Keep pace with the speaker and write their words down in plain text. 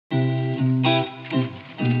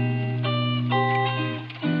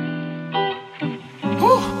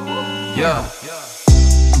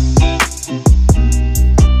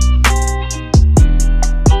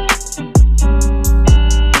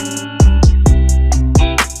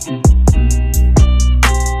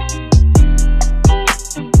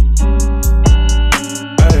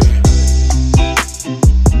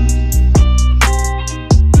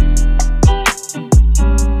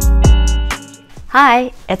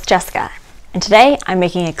Hi, it's Jessica, and today I'm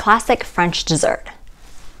making a classic French dessert,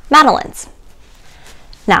 madeleines.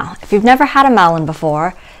 Now, if you've never had a madeleine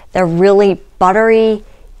before, they're really buttery,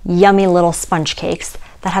 yummy little sponge cakes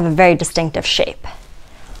that have a very distinctive shape.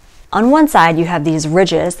 On one side, you have these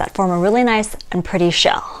ridges that form a really nice and pretty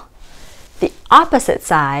shell. The opposite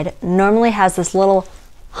side normally has this little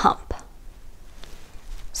hump.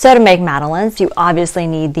 So to make madeleines, you obviously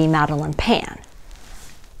need the Madeleine pan.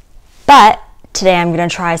 But today I'm going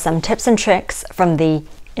to try some tips and tricks from the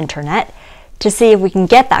internet to see if we can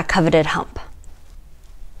get that coveted hump.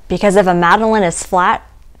 Because if a madeleine is flat,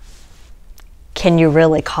 can you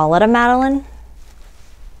really call it a madeleine?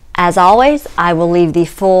 As always, I will leave the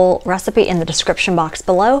full recipe in the description box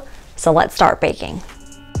below, so let's start baking.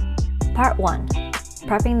 Part 1.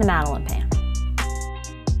 Prepping the Madeleine pan.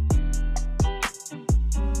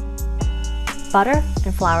 Butter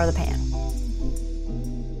and flour the pan.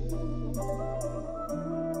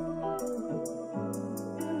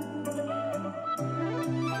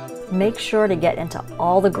 Make sure to get into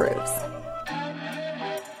all the grooves.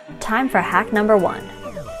 Time for hack number 1,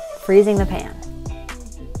 freezing the pan.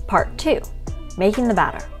 Part 2, making the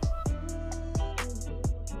batter.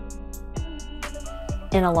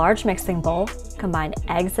 In a large mixing bowl, combine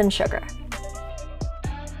eggs and sugar.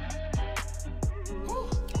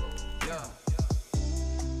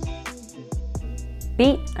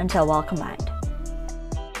 Beat until well combined.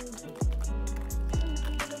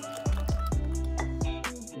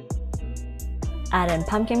 Add in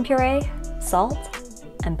pumpkin puree, salt,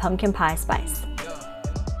 and pumpkin pie spice.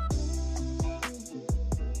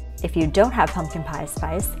 If you don't have pumpkin pie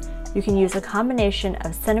spice, you can use a combination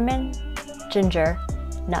of cinnamon, ginger,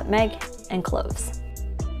 nutmeg, and cloves.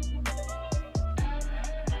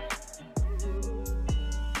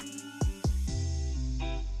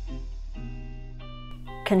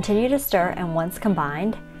 Continue to stir, and once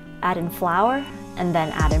combined, add in flour and then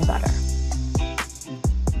add in butter.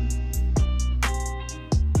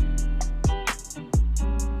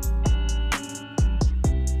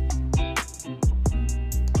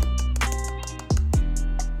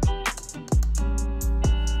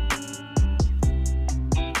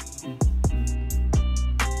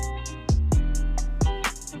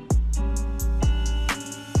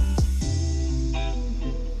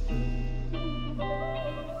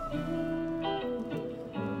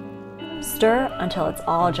 Stir until it's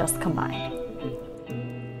all just combined.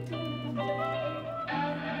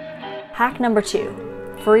 Hack number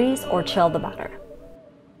 2, freeze or chill the batter.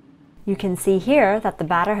 You can see here that the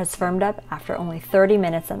batter has firmed up after only 30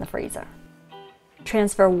 minutes in the freezer.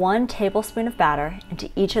 Transfer 1 tablespoon of batter into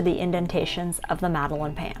each of the indentations of the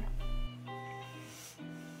Madeleine pan.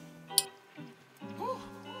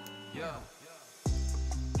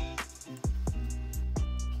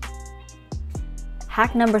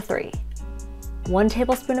 Hack number 3. 1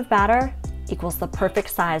 tablespoon of batter equals the perfect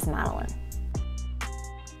size madeleine.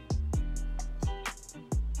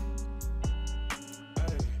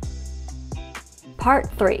 Part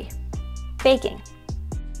 3. Baking.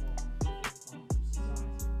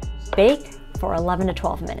 Bake for 11 to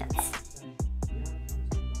 12 minutes.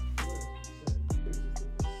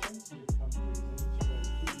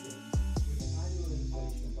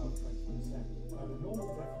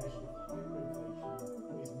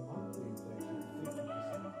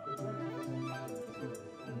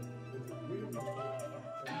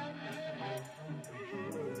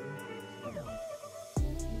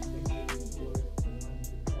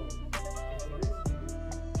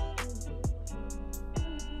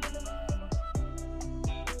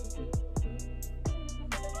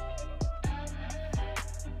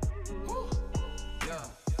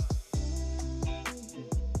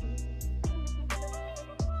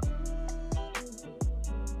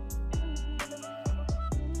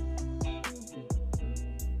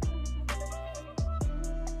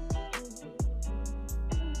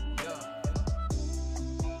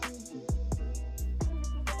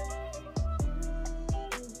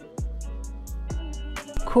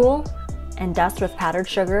 Cool and dust with powdered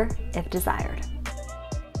sugar if desired.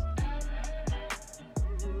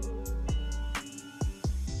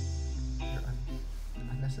 You're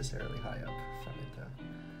unnecessarily high up from it though.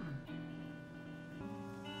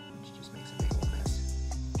 Which just makes a big old mess.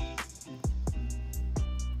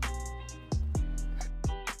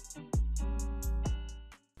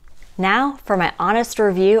 Now for my honest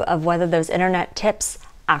review of whether those internet tips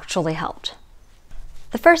actually helped.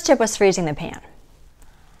 The first tip was freezing the pan.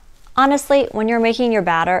 Honestly, when you're making your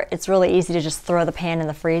batter, it's really easy to just throw the pan in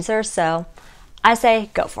the freezer, so I say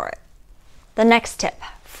go for it. The next tip,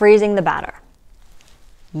 freezing the batter.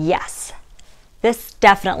 Yes, this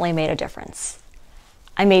definitely made a difference.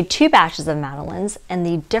 I made 2 batches of madeleines, and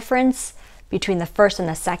the difference between the first and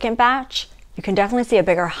the second batch, you can definitely see a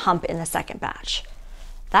bigger hump in the second batch.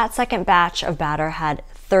 That second batch of batter had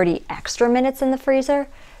 30 extra minutes in the freezer,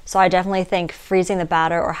 so I definitely think freezing the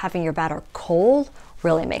batter or having your batter cold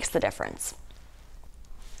really makes the difference.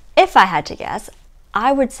 If I had to guess,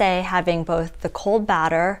 I would say having both the cold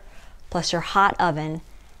batter plus your hot oven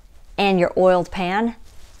and your oiled pan,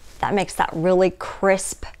 that makes that really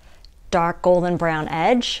crisp, dark golden brown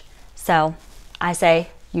edge. So I say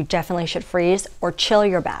you definitely should freeze or chill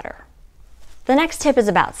your batter. The next tip is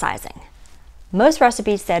about sizing. Most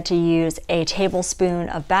recipes said to use a tablespoon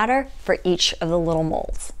of batter for each of the little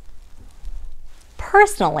molds.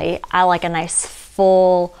 Personally, I like a nice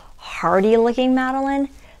full, hearty looking Madeleine,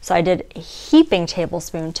 so I did a heaping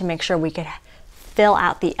tablespoon to make sure we could fill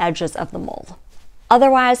out the edges of the mold.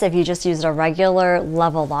 Otherwise, if you just used a regular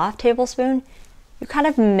leveled off tablespoon, you kind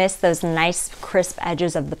of miss those nice crisp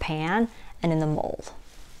edges of the pan and in the mold.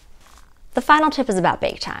 The final tip is about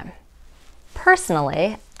bake time.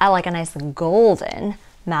 Personally, I like a nice golden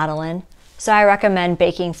Madeleine, so I recommend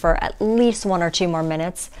baking for at least 1 or 2 more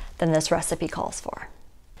minutes than this recipe calls for.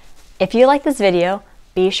 If you like this video,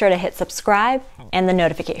 be sure to hit subscribe and the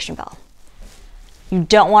notification bell. You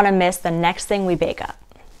don't want to miss the next thing we bake up.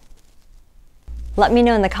 Let me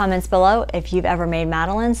know in the comments below if you've ever made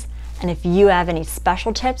madeleines and if you have any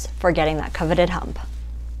special tips for getting that coveted hump.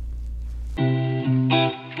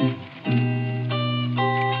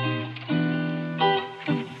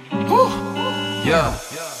 Yeah.